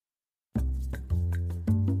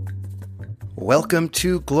Welcome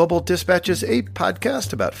to Global Dispatches, a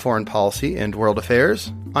podcast about foreign policy and world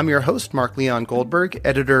affairs. I'm your host, Mark Leon Goldberg,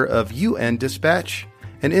 editor of UN Dispatch.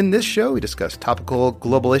 And in this show, we discuss topical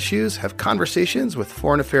global issues, have conversations with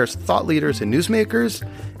foreign affairs thought leaders and newsmakers,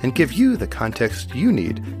 and give you the context you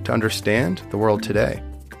need to understand the world today.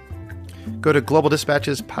 Go to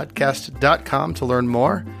globaldispatchespodcast.com to learn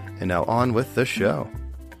more. And now on with the show.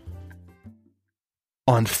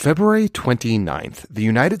 On February 29th, the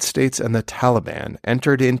United States and the Taliban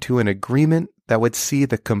entered into an agreement that would see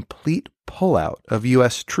the complete pullout of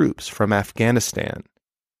U.S. troops from Afghanistan.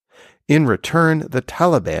 In return, the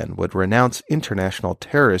Taliban would renounce international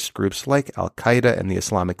terrorist groups like Al-Qaeda and the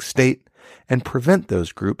Islamic State and prevent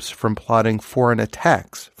those groups from plotting foreign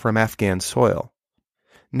attacks from Afghan soil.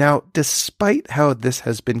 Now, despite how this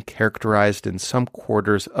has been characterized in some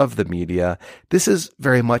quarters of the media, this is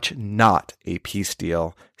very much not a peace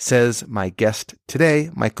deal, says my guest today,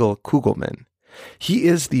 Michael Kugelman. He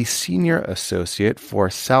is the Senior Associate for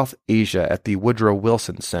South Asia at the Woodrow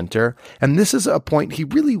Wilson Center, and this is a point he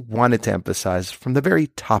really wanted to emphasize from the very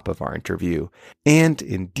top of our interview. And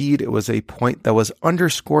indeed, it was a point that was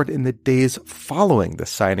underscored in the days following the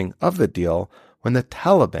signing of the deal, when the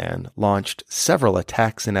Taliban launched several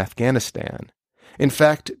attacks in Afghanistan. In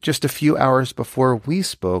fact, just a few hours before we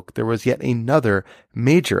spoke, there was yet another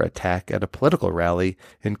major attack at a political rally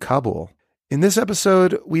in Kabul. In this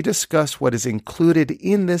episode, we discuss what is included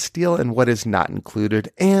in this deal and what is not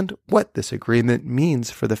included, and what this agreement means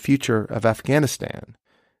for the future of Afghanistan.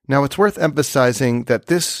 Now, it's worth emphasizing that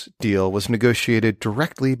this deal was negotiated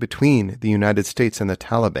directly between the United States and the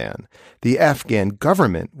Taliban. The Afghan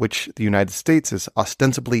government, which the United States is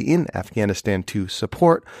ostensibly in Afghanistan to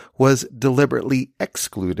support, was deliberately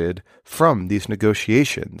excluded from these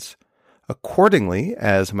negotiations. Accordingly,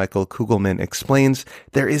 as Michael Kugelman explains,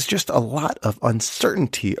 there is just a lot of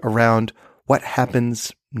uncertainty around what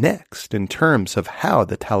happens next in terms of how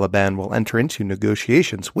the Taliban will enter into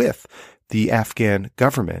negotiations with the Afghan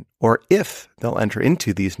government, or if they'll enter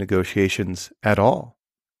into these negotiations at all.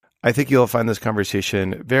 I think you'll find this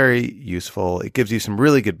conversation very useful. It gives you some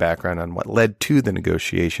really good background on what led to the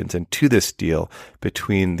negotiations and to this deal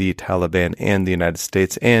between the Taliban and the United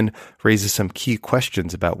States, and raises some key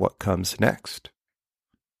questions about what comes next.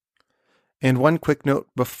 And one quick note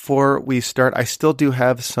before we start, I still do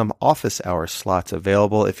have some office hour slots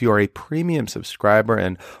available. If you are a premium subscriber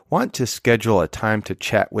and want to schedule a time to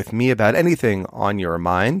chat with me about anything on your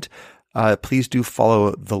mind, please do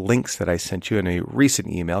follow the links that I sent you in a recent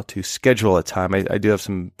email to schedule a time. I do have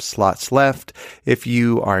some slots left. If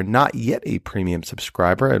you are not yet a premium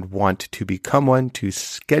subscriber and want to become one to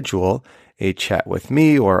schedule a chat with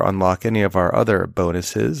me or unlock any of our other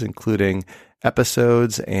bonuses, including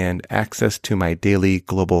episodes and access to my daily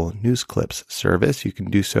global news clips service, you can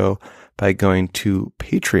do so by going to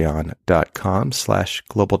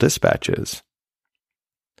patreon.com/globaldispatches.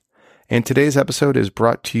 And today's episode is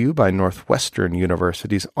brought to you by Northwestern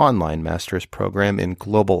University's online master's program in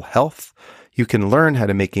global health. You can learn how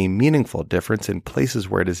to make a meaningful difference in places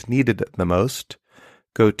where it is needed the most.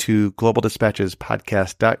 Go to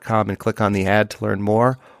globaldispatchespodcast.com and click on the ad to learn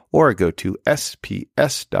more, or go to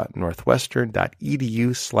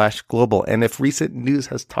sps.northwestern.edu/global. And if recent news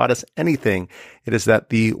has taught us anything, it is that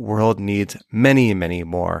the world needs many, many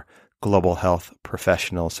more global health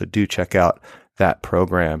professionals. So do check out that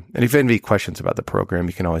program. And if you have any questions about the program,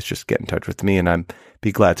 you can always just get in touch with me, and I'd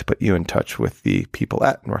be glad to put you in touch with the people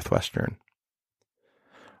at Northwestern.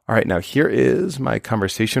 All right, now here is my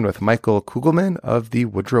conversation with Michael Kugelman of the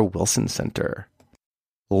Woodrow Wilson Center.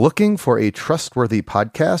 Looking for a trustworthy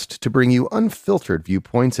podcast to bring you unfiltered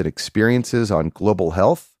viewpoints and experiences on global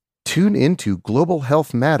health? Tune into Global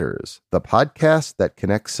Health Matters, the podcast that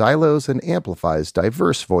connects silos and amplifies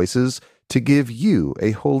diverse voices to give you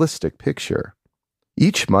a holistic picture.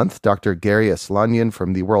 Each month, Dr. Gary Aslanyan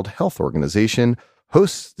from the World Health Organization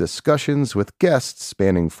hosts discussions with guests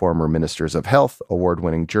spanning former ministers of health,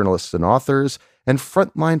 award-winning journalists and authors, and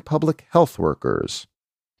frontline public health workers.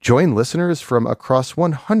 Join listeners from across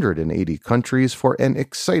 180 countries for an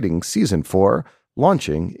exciting Season 4,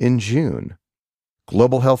 launching in June.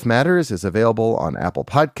 Global Health Matters is available on Apple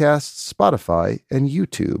Podcasts, Spotify, and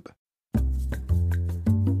YouTube.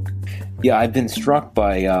 Yeah, I've been struck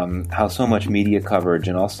by how so much media coverage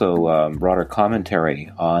and also broader commentary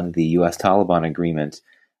on the U.S. Taliban agreement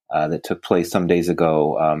that took place some days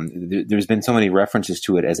ago. There's been so many references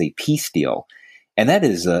to it as a peace deal. And that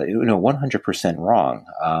is, 100% wrong.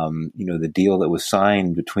 The deal that was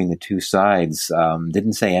signed between the two sides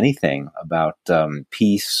didn't say anything about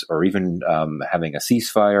peace or even having a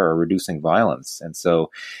ceasefire or reducing violence. And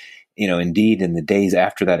so indeed, in the days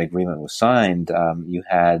after that agreement was signed, you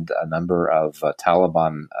had a number of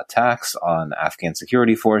Taliban attacks on Afghan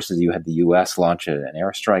security forces. You had the U.S. launch an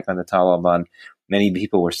airstrike on the Taliban. Many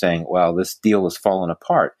people were saying, well, this deal has fallen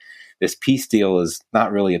apart. This peace deal is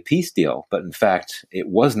not really a peace deal, but in fact, it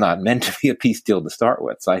was not meant to be a peace deal to start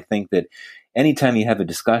with. So I think that anytime you have a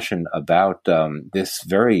discussion about this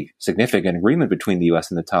very significant agreement between the U.S.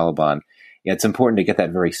 and the Taliban, it's important to get that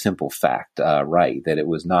very simple fact right, that it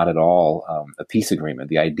was not at all a peace agreement.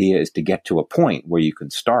 The idea is to get to a point where you can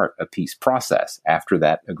start a peace process after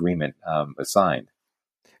that agreement is signed.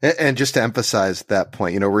 And just to emphasize that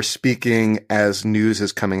point, we're speaking as news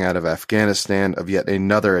is coming out of Afghanistan of yet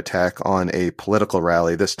another attack on a political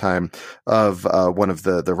rally, this time of one of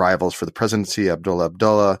the rivals for the presidency, Abdullah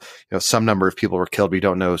Abdullah. Some number of people were killed. We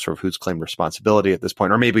don't know sort of who's claimed responsibility at this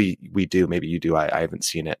point, or maybe we do, maybe you do. I haven't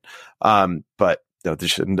seen it. But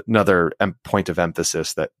there's another point of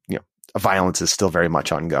emphasis that, violence is still very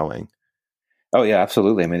much ongoing. Oh, yeah,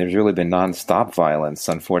 absolutely. I mean, there's really been nonstop violence,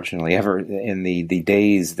 unfortunately, ever in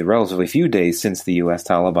the relatively few days since the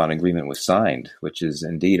U.S.-Taliban agreement was signed, which is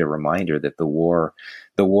indeed a reminder that the war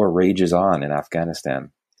rages on in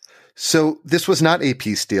Afghanistan. So this was not a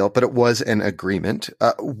peace deal, but it was an agreement.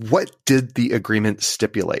 What did the agreement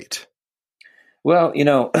stipulate? Well,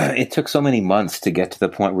 it took so many months to get to the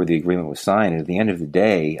point where the agreement was signed. And at the end of the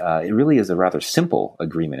day, it really is a rather simple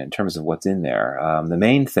agreement in terms of what's in there. The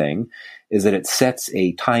main thing is that it sets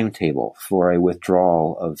a timetable for a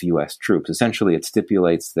withdrawal of U.S. troops. Essentially, it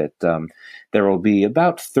stipulates that there will be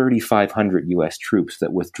about 3,500 U.S. troops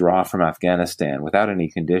that withdraw from Afghanistan without any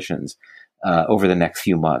conditions over the next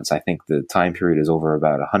few months. I think the time period is over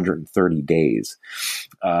about 130 days.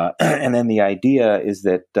 And then the idea is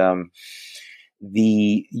that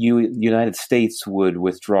the United States would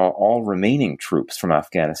withdraw all remaining troops from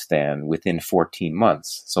Afghanistan within 14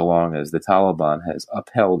 months, so long as the Taliban has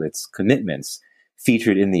upheld its commitments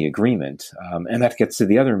featured in the agreement. And that gets to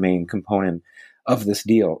the other main component of this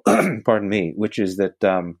deal, pardon me, which is that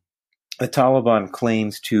the Taliban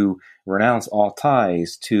claims to renounce all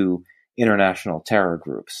ties to international terror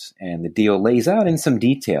groups. And the deal lays out in some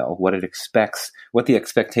detail what the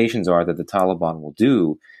expectations are that the Taliban will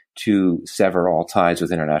do to sever all ties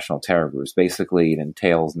with international terror groups. Basically, it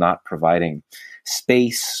entails not providing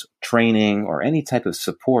space, training, or any type of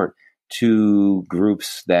support to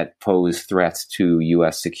groups that pose threats to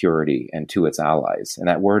U.S. security and to its allies. And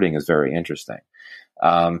that wording is very interesting.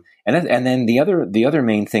 And then the other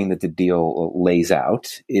main thing that the deal lays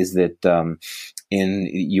out is that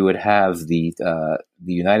you would have the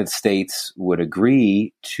United States would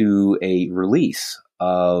agree to a release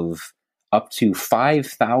of up to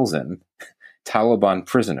 5,000 Taliban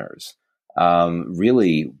prisoners,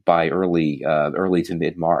 really by early to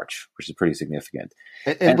mid-March, which is pretty significant.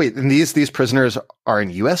 And wait, and these prisoners are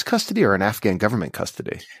in U.S. custody or in Afghan government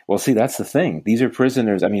custody? Well, see, that's the thing. These are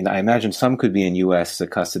prisoners. I mean, I imagine some could be in U.S.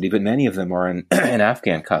 custody, but many of them are in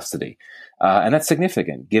Afghan custody. And that's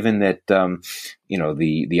significant, given that,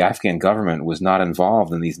 the Afghan government was not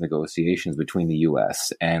involved in these negotiations between the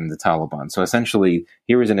U.S. and the Taliban. So essentially,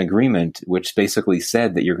 here is an agreement which basically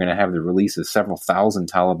said that you're going to have the release of several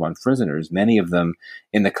thousand Taliban prisoners, many of them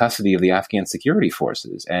in the custody of the Afghan security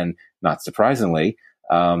forces. And not surprisingly,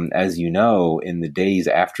 as you know, in the days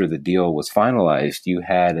after the deal was finalized, you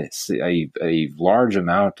had a large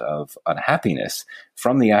amount of unhappiness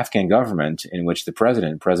from the Afghan government, in which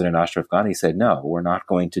President Ashraf Ghani, said, no, we're not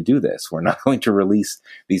going to do this. We're not going to release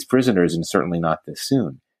these prisoners, and certainly not this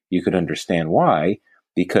soon. You could understand why,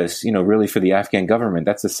 because, really for the Afghan government,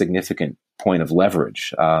 that's a significant point of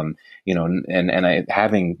leverage. Having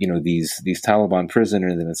these Taliban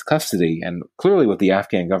prisoners in its custody, and clearly what the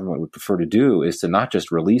Afghan government would prefer to do is to not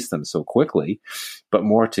just release them so quickly, but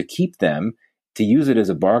more to keep them, to use it as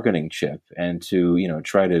a bargaining chip, and to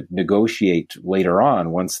try to negotiate later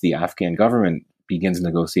on, once the Afghan government begins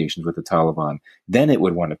negotiations with the Taliban. Then it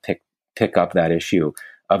would want to pick up that issue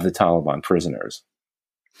of the Taliban prisoners.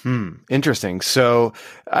 Interesting. So,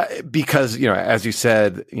 because, as you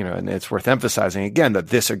said, and it's worth emphasizing again that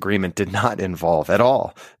this agreement did not involve at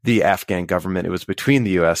all the Afghan government. It was between the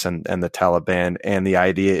U.S. and the Taliban. And the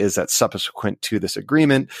idea is that subsequent to this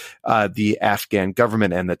agreement, the Afghan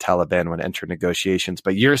government and the Taliban would enter negotiations.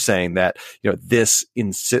 But you're saying that, this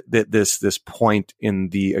point in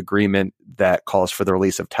the agreement that calls for the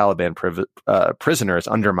release of Taliban prisoners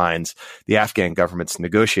undermines the Afghan government's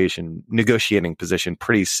negotiating position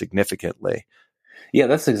pretty significantly. Yeah,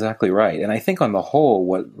 that's exactly right. And I think on the whole,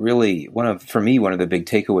 what really for me, one of the big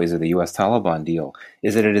takeaways of the U.S. Taliban deal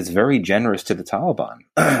is that it is very generous to the Taliban.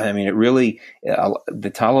 I mean,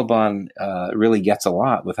 the Taliban really gets a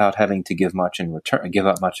lot without having to give up much in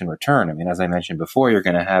return. I mean, as I mentioned before, you're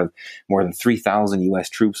going to have more than 3,000 U.S.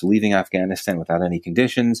 troops leaving Afghanistan without any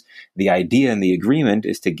conditions. The idea in the agreement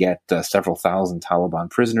is to get several thousand Taliban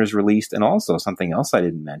prisoners released, and also something else I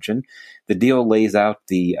didn't mention. The deal lays out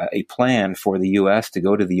a plan for the U.S. to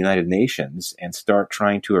go to the United Nations and start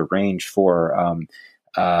trying to arrange for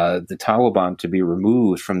the Taliban to be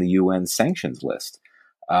removed from the UN sanctions list.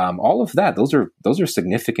 All of that, those are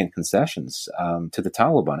significant concessions to the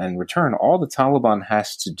Taliban. And in return, all the Taliban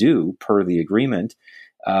has to do, per the agreement,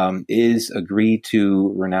 is agree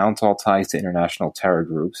to renounce all ties to international terror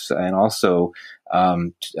groups and also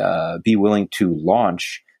be willing to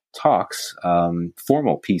launch talks,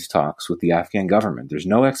 formal peace talks with the Afghan government. There's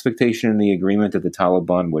no expectation in the agreement that the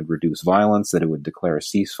Taliban would reduce violence, that it would declare a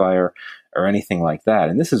ceasefire or anything like that.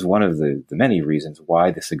 And this is one of the many reasons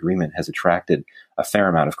why this agreement has attracted a fair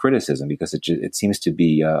amount of criticism, because it seems to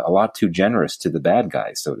be a lot too generous to the bad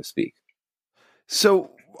guys, so to speak.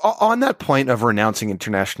 So on that point of renouncing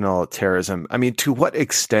international terrorism, I mean, to what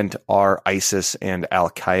extent are ISIS and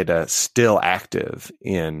Al-Qaeda still active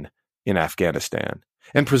in Afghanistan?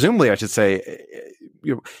 And presumably, I should say,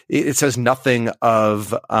 it says nothing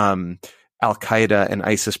of Al-Qaeda and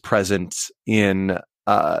ISIS present in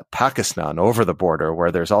Pakistan over the border,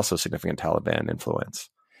 where there's also significant Taliban influence.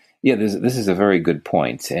 Yeah, this is a very good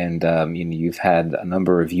point. And you've had a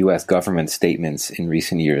number of U.S. government statements in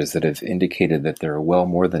recent years that have indicated that there are well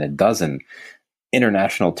more than a dozen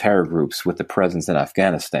international terror groups with the presence in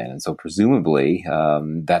Afghanistan. And so presumably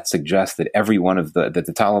that suggests that that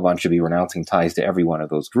the Taliban should be renouncing ties to every one of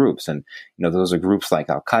those groups. And, those are groups like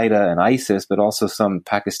Al-Qaeda and ISIS, but also some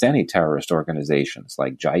Pakistani terrorist organizations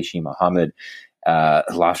like Jaish-e-Mohammed,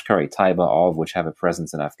 Lashkar-e-Taiba, all of which have a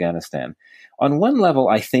presence in Afghanistan. On one level,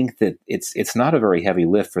 I think that it's not a very heavy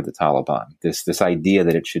lift for the Taliban, this idea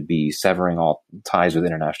that it should be severing all ties with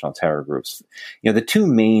international terror groups. The two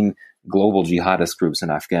main global jihadist groups in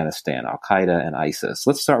Afghanistan, Al-Qaeda and ISIS.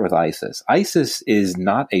 Let's start with ISIS. ISIS is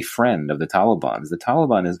not a friend of the Taliban. The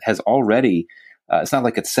Taliban has already, it's not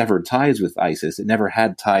like it severed ties with ISIS. It never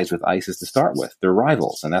had ties with ISIS to start with. They're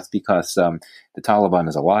rivals. And that's because the Taliban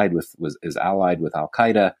is allied with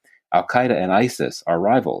Al-Qaeda. Al-Qaeda and ISIS are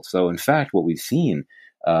rivals. So in fact, what we've seen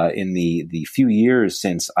in the few years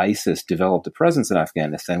since ISIS developed a presence in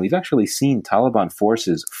Afghanistan, we've actually seen Taliban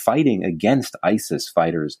forces fighting against ISIS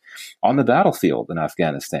fighters on the battlefield in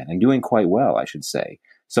Afghanistan, and doing quite well, I should say.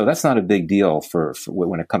 So that's not a big deal for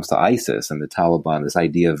when it comes to ISIS and the Taliban, this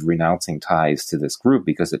idea of renouncing ties to this group,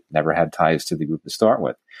 because it never had ties to the group to start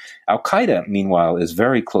with. Al-Qaeda, meanwhile, is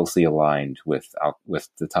very closely aligned with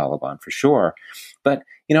the Taliban for sure. But,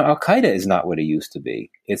 Al-Qaeda is not what it used to be.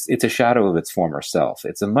 It's a shadow of its former self.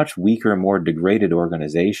 It's a much weaker, more degraded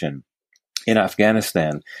organization in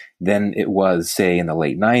Afghanistan than it was, say, in the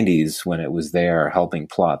late 90s when it was there helping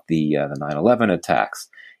plot the 9/11 attacks.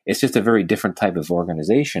 It's just a very different type of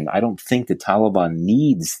organization. I don't think the Taliban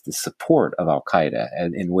needs the support of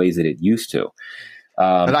Al-Qaeda in ways that it used to.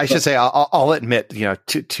 But I should say, I'll admit,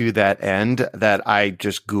 to that end, that I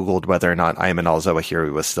just Googled whether or not Ayman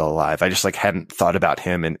al-Zawahiri was still alive. I just hadn't thought about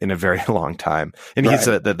him in a very long time. And he's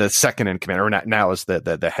the second in command, or now is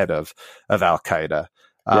the head of Al-Qaeda.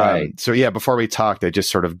 Right. So yeah, before we talked, it just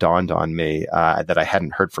sort of dawned on me that I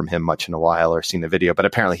hadn't heard from him much in a while or seen a video, but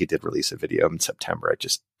apparently he did release a video in September.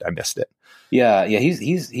 I missed it. Yeah.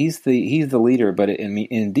 He's the leader, but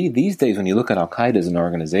indeed these days, when you look at Al-Qaeda as an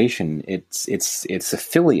organization, it's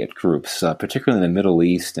affiliate groups, particularly in the Middle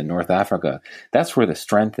East and North Africa. That's where the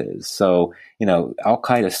strength is. So,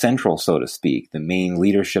 Al-Qaeda Central, so to speak, the main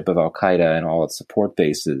leadership of Al-Qaeda and all its support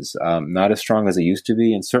bases, not as strong as it used to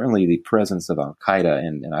be. And certainly the presence of Al-Qaeda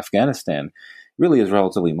in Afghanistan really is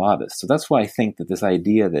relatively modest. So that's why I think that this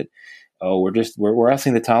idea that, we're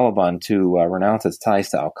asking the Taliban to renounce its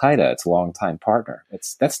ties to Al-Qaeda, its longtime partner.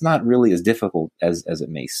 That's not really as difficult as it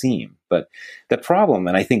may seem. But the problem,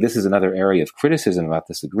 and I think this is another area of criticism about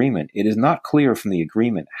this agreement, it is not clear from the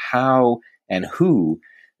agreement how and who,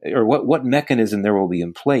 or what mechanism there will be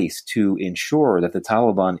in place to ensure that the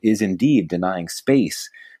Taliban is indeed denying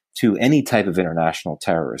space to any type of international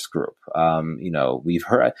terrorist group. We've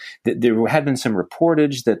heard that there had been some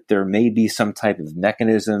reportage that there may be some type of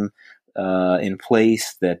mechanism in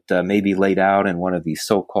place that may be laid out in one of these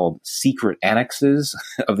so-called secret annexes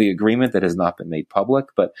of the agreement that has not been made public.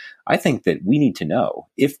 But I think that we need to know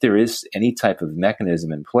if there is any type of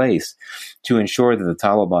mechanism in place to ensure that the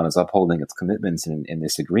Taliban is upholding its commitments in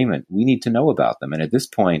this agreement. We need to know about them. And at this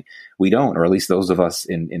point, we don't, or at least those of us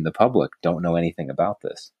in the public don't know anything about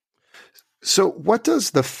this. So what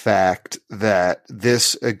does the fact that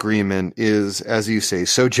this agreement is, as you say,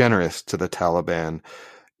 so generous to the Taliban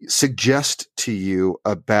suggest to you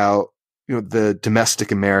about, the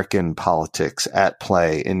domestic American politics at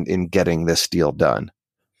play in getting this deal done?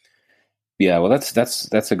 Yeah, well,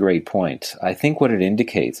 that's a great point. I think what it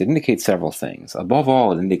indicates several things. Above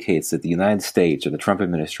all, it indicates that the United States or the Trump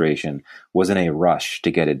administration was in a rush to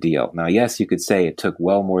get a deal. Now, yes, you could say it took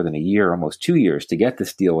well more than a year, almost 2 years, to get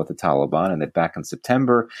this deal with the Taliban, and that back in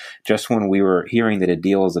September, just when we were hearing that a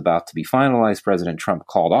deal is about to be finalized, President Trump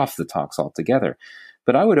called off the talks altogether.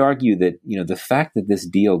 But I would argue that, the fact that this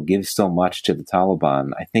deal gives so much to the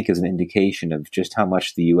Taliban, I think is an indication of just how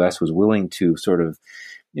much the U.S. was willing to sort of,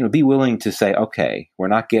 be willing to say, okay, we're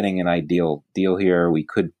not getting an ideal deal here. We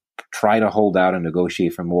could try to hold out and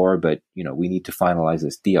negotiate for more, but, we need to finalize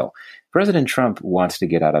this deal. President Trump wants to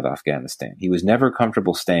get out of Afghanistan. He was never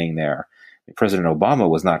comfortable staying there. President Obama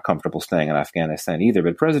was not comfortable staying in Afghanistan either,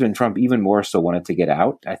 but President Trump even more so wanted to get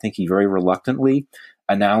out. I think he very reluctantly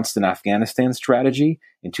announced an Afghanistan strategy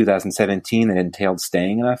in 2017 that entailed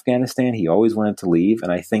staying in Afghanistan. He always wanted to leave.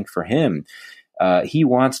 And I think for him, he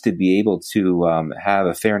wants to be able to have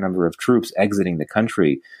a fair number of troops exiting the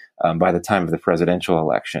country by the time of the presidential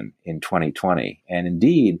election in 2020. And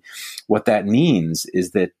indeed, what that means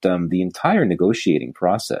is that the entire negotiating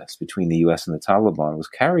process between the U.S. and the Taliban was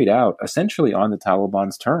carried out essentially on the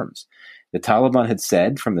Taliban's terms. The Taliban had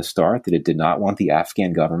said from the start that it did not want the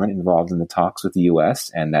Afghan government involved in the talks with the U.S.,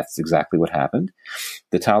 and that's exactly what happened.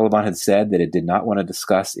 The Taliban had said that it did not want to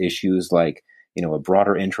discuss issues like, a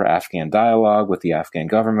broader intra-Afghan dialogue with the Afghan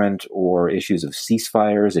government or issues of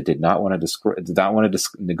ceasefires. It did not want to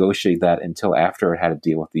negotiate that until after it had a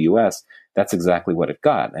deal with the U.S. That's exactly what it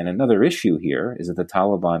got. And another issue here is that the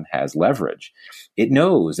Taliban has leverage. It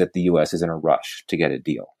knows that the U.S. is in a rush to get a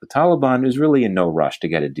deal. The Taliban is really in no rush to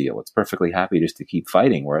get a deal. It's perfectly happy just to keep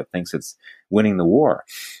fighting where it thinks it's winning the war.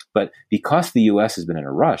 But because the U.S. has been in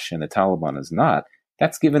a rush and the Taliban is not,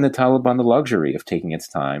 that's given the Taliban the luxury of taking its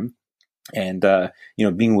time and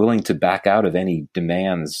being willing to back out of any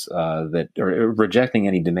demands or rejecting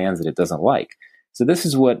any demands that it doesn't like. So this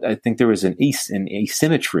is what I think there was an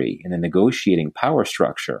asymmetry in the negotiating power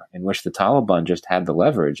structure in which the Taliban just had the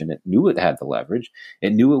leverage, and it knew it had the leverage.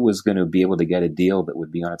 It knew it was going to be able to get a deal that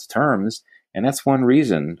would be on its terms, and that's one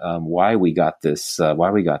reason why we got this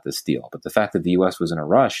deal. But the fact that the U.S. was in a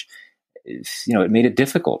rush, it made it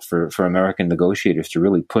difficult for American negotiators to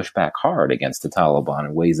really push back hard against the Taliban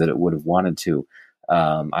in ways that it would have wanted to,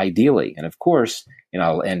 ideally. And of course,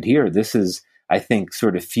 I'll end here. This is, I think,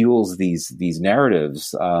 sort of fuels these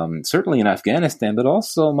narratives, certainly in Afghanistan, but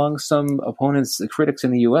also among some opponents, critics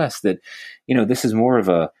in the U.S. that, this is more of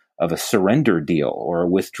a surrender deal or a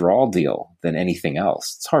withdrawal deal than anything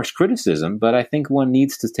else. It's harsh criticism, but I think one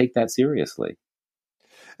needs to take that seriously.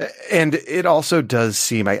 And it also does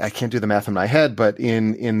seem, I can't do the math in my head, but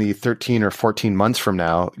in the 13 or 14 months from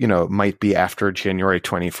now, it might be after January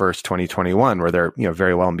 21st, 2021, where there,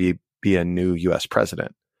 very well be a new U.S.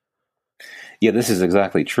 president. Yeah, this is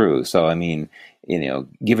exactly true. So, I mean,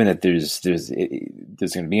 given that there's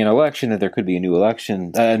going to be an election, that there could be a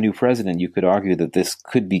new president, you could argue that this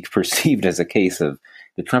could be perceived as a case of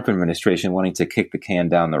the Trump administration wanting to kick the can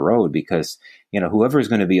down the road because, whoever is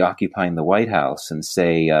going to be occupying the White House in,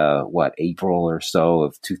 say, April or so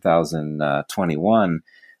of 2021,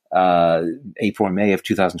 April or May of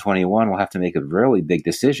 2021 will have to make a really big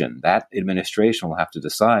decision. That administration will have to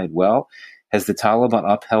decide, well, has the Taliban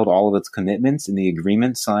upheld all of its commitments in the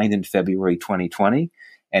agreement signed in February 2020?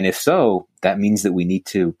 And if so, that means that we need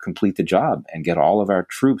to complete the job and get all of our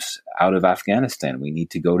troops out of Afghanistan. We need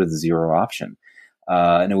to go to the zero option.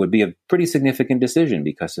 And it would be a pretty significant decision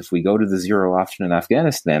because if we go to the zero option in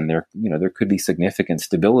Afghanistan, there could be significant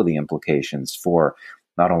stability implications for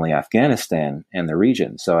not only Afghanistan and the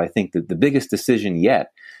region. So I think that the biggest decision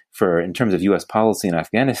yet in terms of U.S. policy in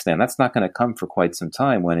Afghanistan, that's not going to come for quite some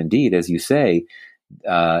time when indeed, as you say,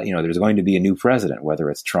 there's going to be a new president, whether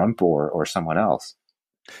it's Trump or someone else.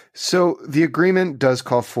 So the agreement does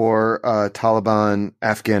call for Taliban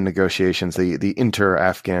Afghan negotiations, the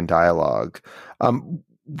inter-Afghan dialogue. How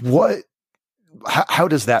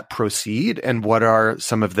does that proceed, and what are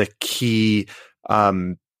some of the key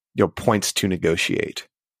points to negotiate?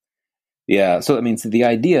 Yeah, so I mean, so the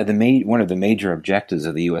idea, one of the major objectives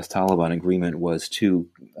of the U.S. Taliban agreement was to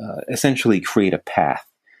essentially create a path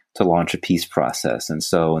to launch a peace process, and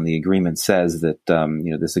so, and the agreement says that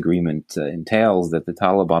this agreement entails that the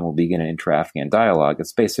Taliban will begin an intra-Afghan dialogue.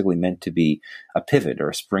 It's basically meant to be a pivot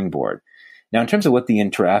or a springboard. Now, in terms of what the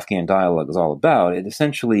intra-Afghan dialogue is all about, it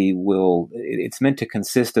essentially it's meant to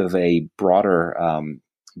consist of a broader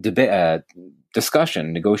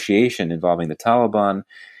discussion, negotiation involving the Taliban,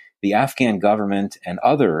 the Afghan government, and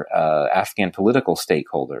other Afghan political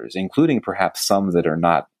stakeholders, including perhaps some that are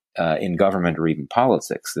not in government or even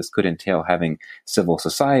politics. This could entail having civil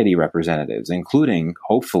society representatives, including,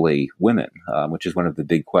 hopefully, women, which is one of the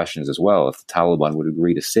big questions as well, if the Taliban would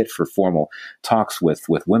agree to sit for formal talks with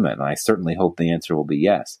women. I certainly hope the answer will be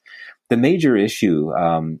yes. The major issue,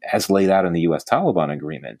 as laid out in the U.S. Taliban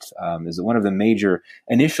agreement, is that one of the major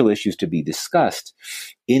initial issues to be discussed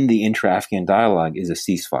in the intra-Afghan dialogue is a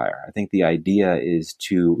ceasefire. I think the idea is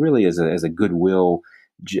to really, as a goodwill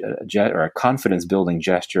or a confidence-building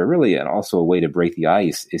gesture, really, and also a way to break the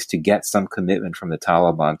ice, is to get some commitment from the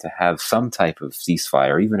Taliban to have some type of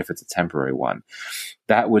ceasefire, even if it's a temporary one.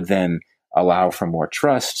 That would then allow for more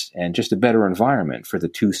trust and just a better environment for the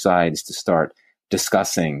two sides to start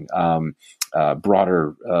discussing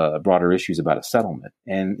broader issues about a settlement.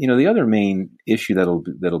 And the other main issue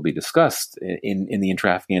that'll be discussed in the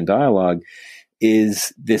intra-Afghan dialogue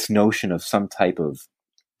is this notion of some type of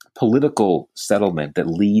political settlement that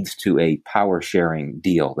leads to a power-sharing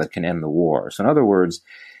deal that can end the war. So, in other words,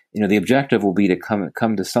 the objective will be to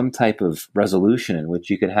come to some type of resolution in which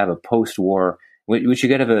you could have a post-war, which you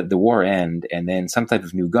could have the war end, and then some type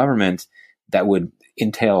of new government that would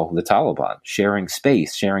entail the Taliban sharing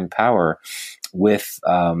space, sharing power with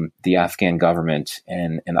the Afghan government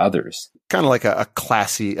and others. Kind of like a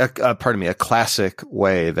classic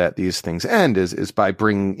way that these things end is by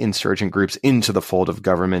bringing insurgent groups into the fold of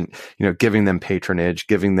government, giving them patronage,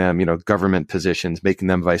 giving them, government positions, making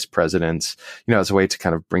them vice presidents, as a way to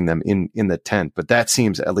kind of bring them in the tent. But that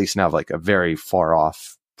seems at least now like a very far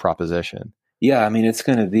off proposition. Yeah, I mean, it's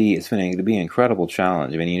going to be an incredible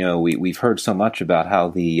challenge. I mean, we've heard so much about how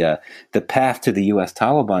the path to the U.S.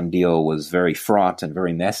 Taliban deal was very fraught and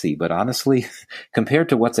very messy. But honestly, compared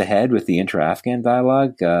to what's ahead with the intra-Afghan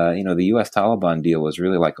dialogue, the U.S. Taliban deal was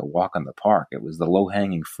really like a walk in the park. It was the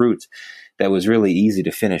low-hanging fruit that was really easy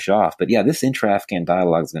to finish off. But yeah, this intra-Afghan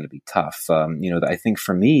dialogue is going to be tough. I think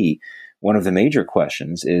for me, one of the major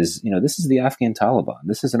questions is, this is the Afghan Taliban.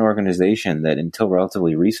 This is an organization that until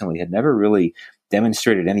relatively recently had never really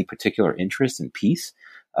demonstrated any particular interest in peace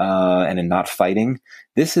and in not fighting.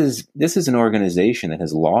 This is an organization that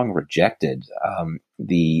has long rejected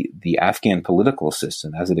the Afghan political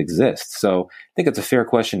system as it exists. So I think it's a fair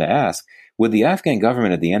question to ask. Would the Afghan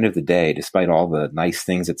government at the end of the day, despite all the nice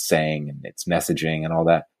things it's saying and its messaging and all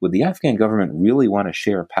that, would the Afghan government really want to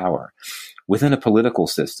share power within a political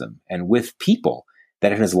system and with people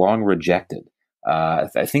that it has long rejected? I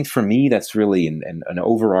think for me, that's really an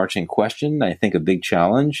overarching question. I think a big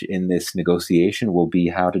challenge in this negotiation will be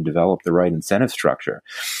how to develop the right incentive structure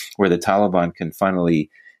where the Taliban can finally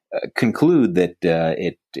conclude that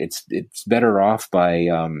it's better off by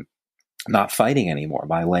not fighting anymore,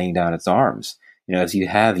 by laying down its arms. As you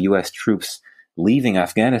have U.S. troops leaving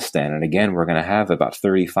Afghanistan, and again, we're going to have about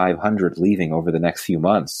 3,500 leaving over the next few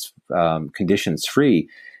months, conditions free.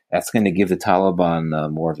 That's going to give the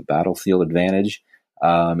Taliban more of a battlefield advantage.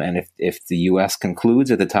 And if the U.S.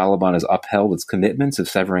 concludes that the Taliban has upheld its commitments of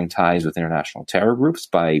severing ties with international terror groups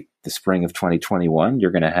by the spring of 2021,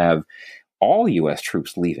 you're going to have all U.S.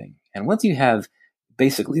 troops leaving. And once you have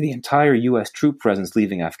basically the entire U.S. troop presence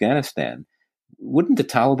leaving Afghanistan, wouldn't the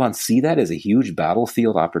Taliban see that as a huge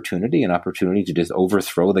battlefield opportunity, an opportunity to just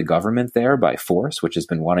overthrow the government there by force, which has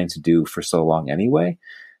been wanting to do for so long anyway?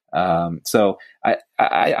 So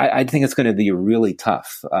I think it's going to be really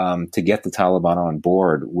tough to get the Taliban on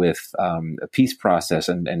board with a peace process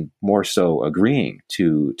and more so agreeing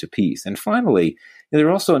to peace. And finally, there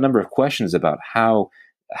are also a number of questions about how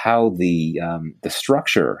the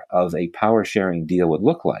structure of a power sharing deal would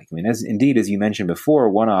look like. I mean, as you mentioned before,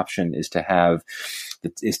 one option is to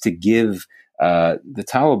give the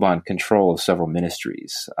Taliban control of several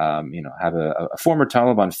ministries. Have a former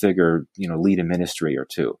Taliban figure, lead a ministry or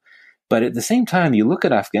two. But at the same time, you look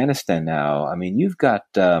at Afghanistan now. I mean, you've got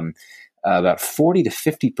about 40 to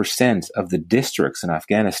 50% of the districts in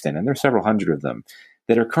Afghanistan, and there are several hundred of them,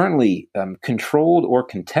 that are currently controlled or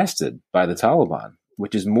contested by the Taliban,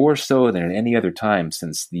 which is more so than at any other time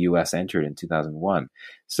since the U.S. entered in 2001.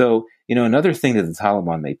 So, another thing that the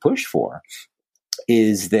Taliban may push for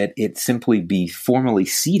is that it simply be formally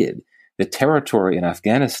ceded the territory in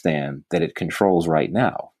Afghanistan that it controls right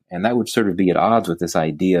now. And that would sort of be at odds with this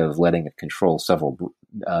idea of letting it control several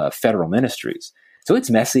federal ministries. So it's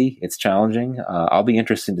messy, it's challenging. I'll be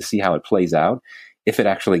interested to see how it plays out if it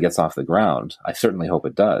actually gets off the ground. I certainly hope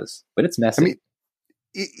it does, but it's messy. I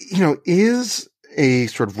mean, is a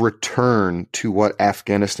sort of return to what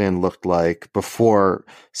Afghanistan looked like before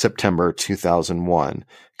September 2001,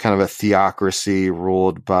 kind of a theocracy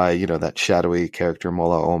ruled by, that shadowy character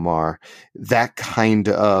Mullah Omar, that kind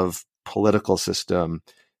of political system,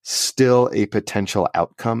 still a potential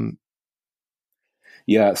outcome?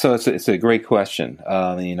 Yeah, so it's a great question.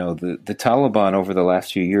 The Taliban over the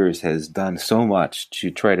last few years has done so much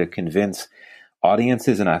to try to convince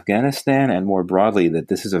audiences in Afghanistan and more broadly that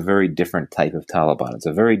this is a very different type of Taliban. It's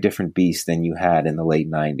a very different beast than you had in the late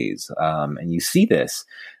 90s. And you see this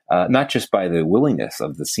not just by the willingness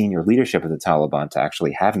of the senior leadership of the Taliban to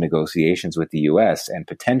actually have negotiations with the U.S. and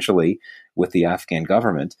potentially with the Afghan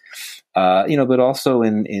government, but also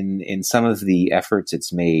in some of the efforts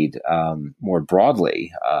it's made more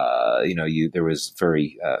broadly. There was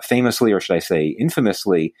very famously, or should I say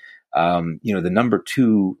infamously, the number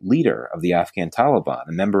 2 leader of the Afghan Taliban,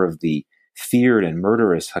 a member of the feared and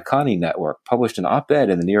murderous Haqqani network, published an op-ed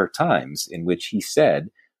in the New York Times in which he said,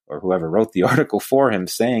 or whoever wrote the article for him,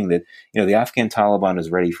 saying that, the Afghan Taliban is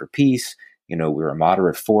ready for peace. We're a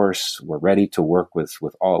moderate force. We're ready to work with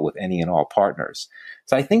any and all partners.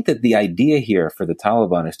 So I think that the idea here for the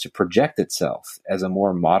Taliban is to project itself as a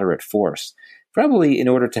more moderate force, probably in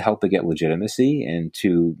order to help it get legitimacy and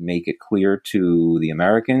to make it clear to the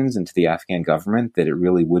Americans and to the Afghan government that it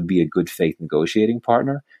really would be a good faith negotiating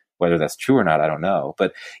partner. Whether that's true or not, I don't know.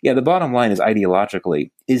 But yeah, the bottom line is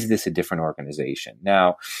ideologically, is this a different organization?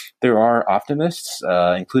 Now, there are optimists,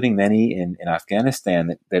 including many in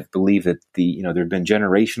Afghanistan, that believe that there have been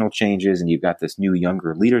generational changes and you've got this new,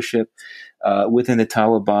 younger leadership within the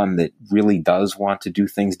Taliban that really does want to do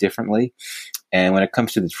things differently. And when it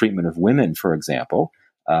comes to the treatment of women, for example,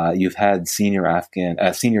 you've had senior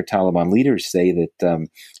Taliban leaders say that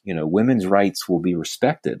women's rights will be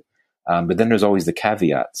respected. But then there's always the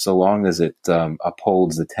caveat, so long as it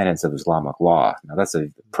upholds the tenets of Islamic law. Now, that's a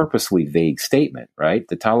purposely vague statement, right?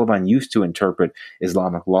 The Taliban used to interpret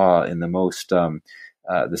Islamic law in the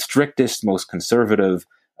the strictest, most conservative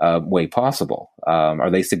way possible.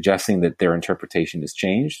 Are they suggesting that their interpretation has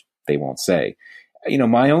changed? They won't say.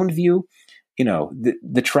 My own view,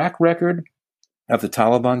 the track record of the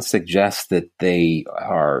Taliban suggests that they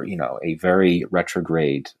are, a very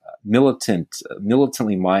retrograde,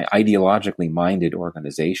 militantly, ideologically minded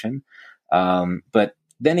organization. But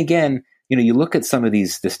then again, you look at some of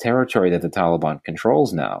this territory that the Taliban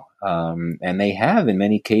controls now, and they have, in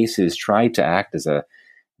many cases, tried to act as for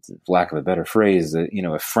lack of a better phrase,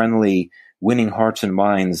 a friendly, winning hearts and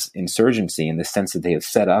minds insurgency in the sense that they have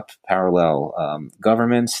set up parallel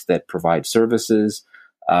governments that provide services.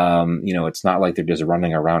 It's not like they're just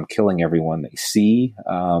running around killing everyone they see.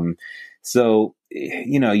 So,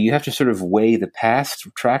 you have to sort of weigh the past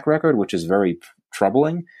track record, which is very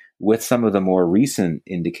troubling, with some of the more recent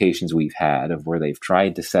indications we've had of where they've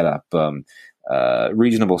tried to set up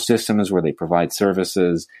reasonable systems where they provide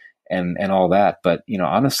services and all that. But,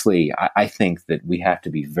 honestly, I think that we have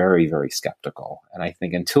to be very, very skeptical. And I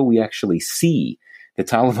think until we actually see the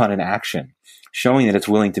Taliban in action, showing that it's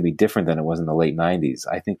willing to be different than it was in the late 90s,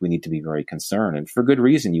 I think we need to be very concerned. And for good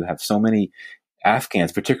reason. You have so many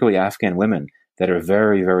Afghans, particularly Afghan women, that are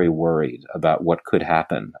very, very worried about what could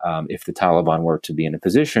happen if the Taliban were to be in a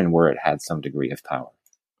position where it had some degree of power.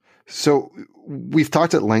 So we've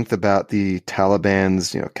talked at length about the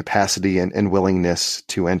Taliban's, capacity and willingness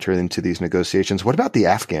to enter into these negotiations. What about the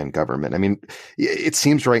Afghan government? I mean, it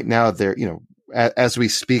seems right now they're, as we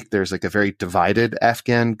speak, there's like a very divided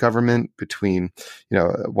Afghan government between,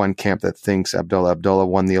 one camp that thinks Abdullah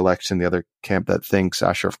won the election, the other camp that thinks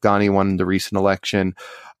Ashraf Ghani won the recent election.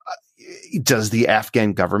 Does the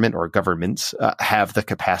Afghan government or governments have the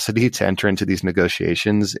capacity to enter into these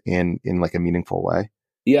negotiations in like a meaningful way?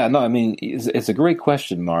 Yeah, no, I mean, it's a great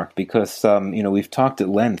question, Mark, because, we've talked at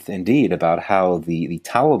length indeed about how the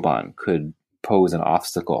Taliban could pose an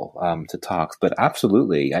obstacle to talks. But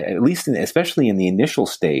absolutely, at least especially in the initial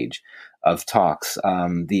stage of talks,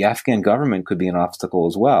 the Afghan government could be an obstacle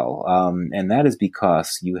as well. And that is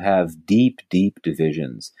because you have deep, deep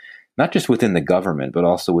divisions, not just within the government, but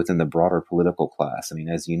also within the broader political class. I mean,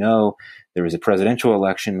 as you know, there was a presidential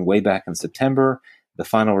election way back in September. The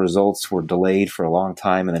final results were delayed for a long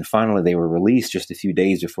time, and then finally they were released just a few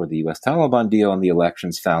days before the U.S. Taliban deal, and the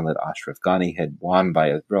elections found that Ashraf Ghani had won by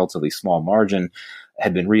a relatively small margin,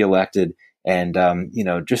 had been reelected, And,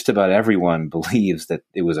 just about everyone believes that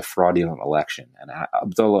it was a fraudulent election. And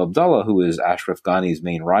Abdullah, who is Ashraf Ghani's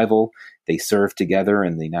main rival, they served together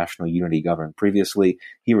in the National Unity Government previously.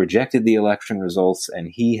 He rejected the election results, and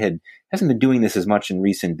he hasn't been doing this as much in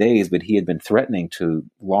recent days, but he had been threatening to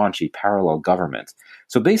launch a parallel government.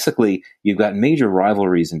 So basically, you've got major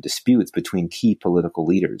rivalries and disputes between key political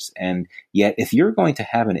leaders. And yet, if you're going to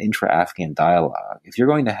have an intra-Afghan dialogue, if you're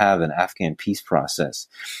going to have an Afghan peace process,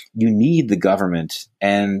 you need the government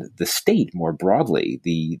and the state more broadly,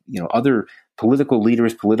 the other political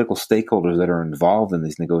leaders, political stakeholders that are involved in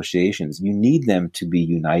these negotiations. You need them to be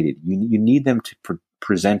united. You need them to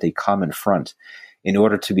present a common front in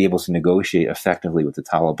order to be able to negotiate effectively with the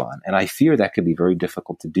Taliban. And I fear that could be very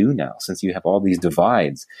difficult to do now, since you have all these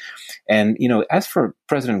divides. And, as for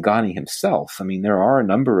President Ghani himself, I mean, there are a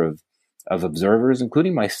number of observers,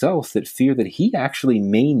 including myself, that fear that he actually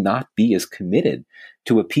may not be as committed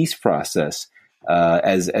to a peace process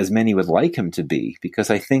as many would like him to be,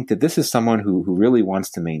 because I think that this is someone who really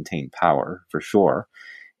wants to maintain power, for sure.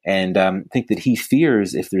 And think that he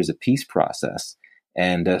fears if there's a peace process,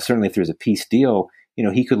 and certainly if there's a peace deal,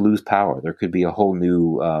 he could lose power. There could be a whole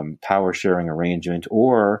new power sharing arrangement,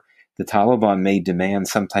 or the Taliban may demand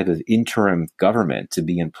some type of interim government to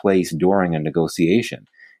be in place during a negotiation,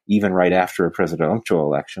 even right after a presidential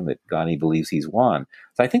election that Ghani believes he's won.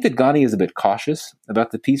 So I think that Ghani is a bit cautious about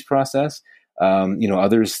the peace process.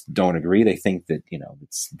 Others don't agree. They think that,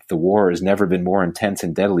 the war has never been more intense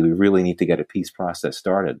and deadly. We really need to get a peace process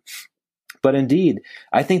started. But indeed,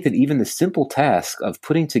 I think that even the simple task of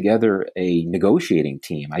putting together a negotiating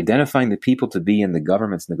team, identifying the people to be in the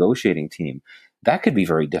government's negotiating team, that could be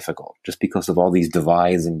very difficult just because of all these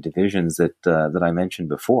divides and divisions that I mentioned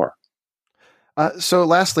before. So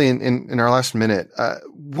lastly, in our last minute,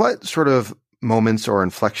 what sort of moments or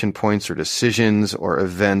inflection points or decisions or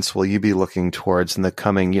events will you be looking towards in the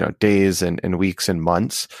coming, days and weeks and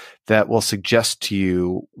months that will suggest to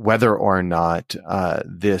you whether or not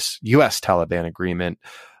this U.S. Taliban agreement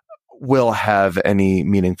will have any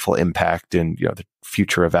meaningful impact in, the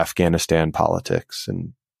future of Afghanistan politics?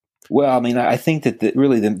 And well, I mean, I think that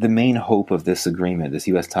the main hope of this agreement, this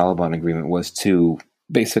U.S. Taliban agreement, was to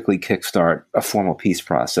basically kickstart a formal peace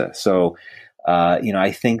process. So,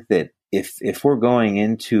 I think that if we're going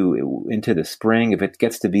into the spring, if it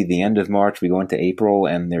gets to be the end of March, we go into April,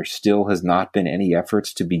 and there still has not been any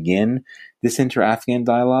efforts to begin this inter-Afghan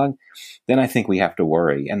dialogue, then I think we have to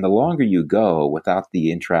worry. And the longer you go without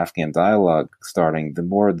the inter-Afghan dialogue starting, the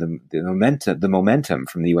more the momentum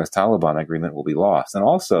from the U.S. Taliban agreement will be lost. And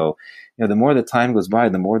also, the more the time goes by,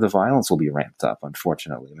 the more the violence will be ramped up,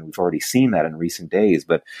 unfortunately. I mean, we've already seen that in recent days.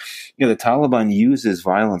 But, the Taliban uses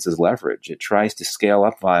violence as leverage. It tries to scale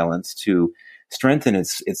up violence to strengthen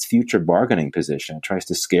its future bargaining position. It tries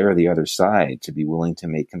to scare the other side to be willing to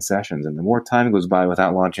make concessions. And the more time goes by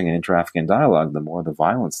without launching an inter-Afghan dialogue, the more the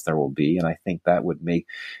violence there will be. And I think that would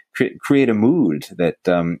create a mood that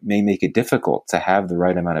may make it difficult to have the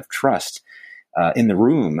right amount of trust in the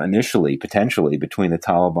room initially, potentially, between the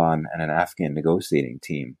Taliban and an Afghan negotiating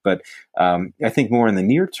team. But I think more in the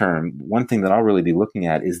near term, one thing that I'll really be looking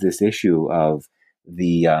at is this issue of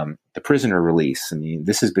the prisoner release. I mean,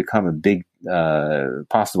 this has become a big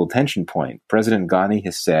possible tension point. President Ghani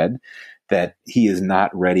has said that he is not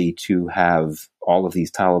ready to have all of these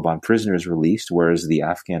Taliban prisoners released, whereas the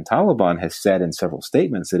Afghan Taliban has said in several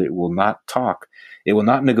statements that it will not talk, it will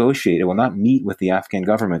not negotiate, it will not meet with the Afghan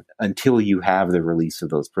government until you have the release of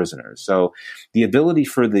those prisoners. So the ability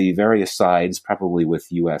for the various sides, probably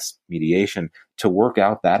with U.S. mediation, to work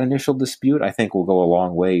out that initial dispute, I think will go a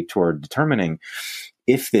long way toward determining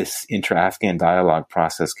if this inter-Afghan dialogue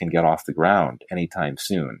process can get off the ground anytime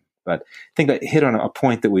soon. But I think that hit on a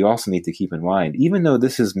point that we also need to keep in mind. Even though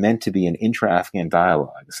this is meant to be an intra-Afghan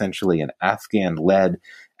dialogue, essentially an Afghan-led,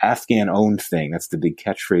 Afghan-owned thing, that's the big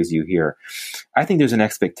catchphrase you hear, I think there's an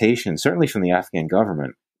expectation, certainly from the Afghan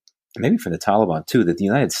government, maybe from the Taliban too, that the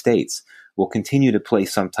United States will continue to play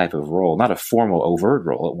some type of role, not a formal, overt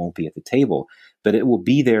role, it won't be at the table, but it will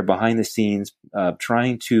be there behind the scenes,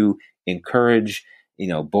 trying to encourage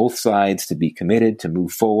both sides to be committed, to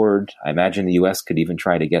move forward. I imagine the U.S. could even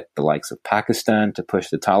try to get the likes of Pakistan to push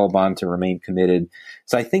the Taliban to remain committed.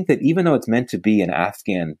 So I think that even though it's meant to be an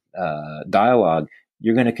Afghan dialogue,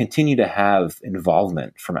 you're going to continue to have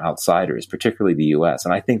involvement from outsiders, particularly the U.S.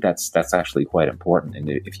 And I think that's actually quite important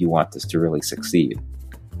if you want this to really succeed.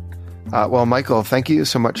 Well, Michael, thank you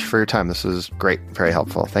so much for your time. This was great, very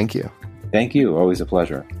helpful. Thank you. Thank you. Always a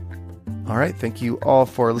pleasure. All right. Thank you all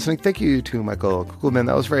for listening. Thank you to Michael Kugelman.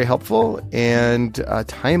 That was very helpful and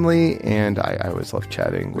timely. And I always love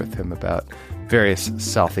chatting with him about various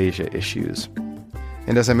South Asia issues.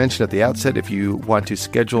 And as I mentioned at the outset, if you want to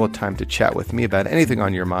schedule a time to chat with me about anything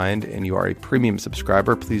on your mind and you are a premium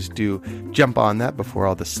subscriber, please do jump on that before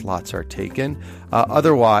all the slots are taken.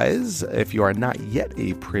 Otherwise, if you are not yet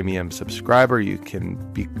a premium subscriber, you can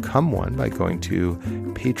become one by going to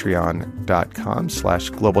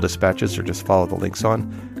patreon.com/Global Dispatches, or just follow the links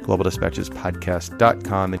on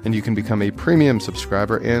globaldispatchespodcast.com. And you can become a premium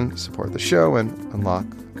subscriber and support the show and unlock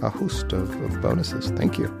a host of bonuses.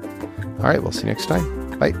 Thank you. All right, we'll see you next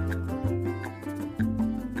time. Bye.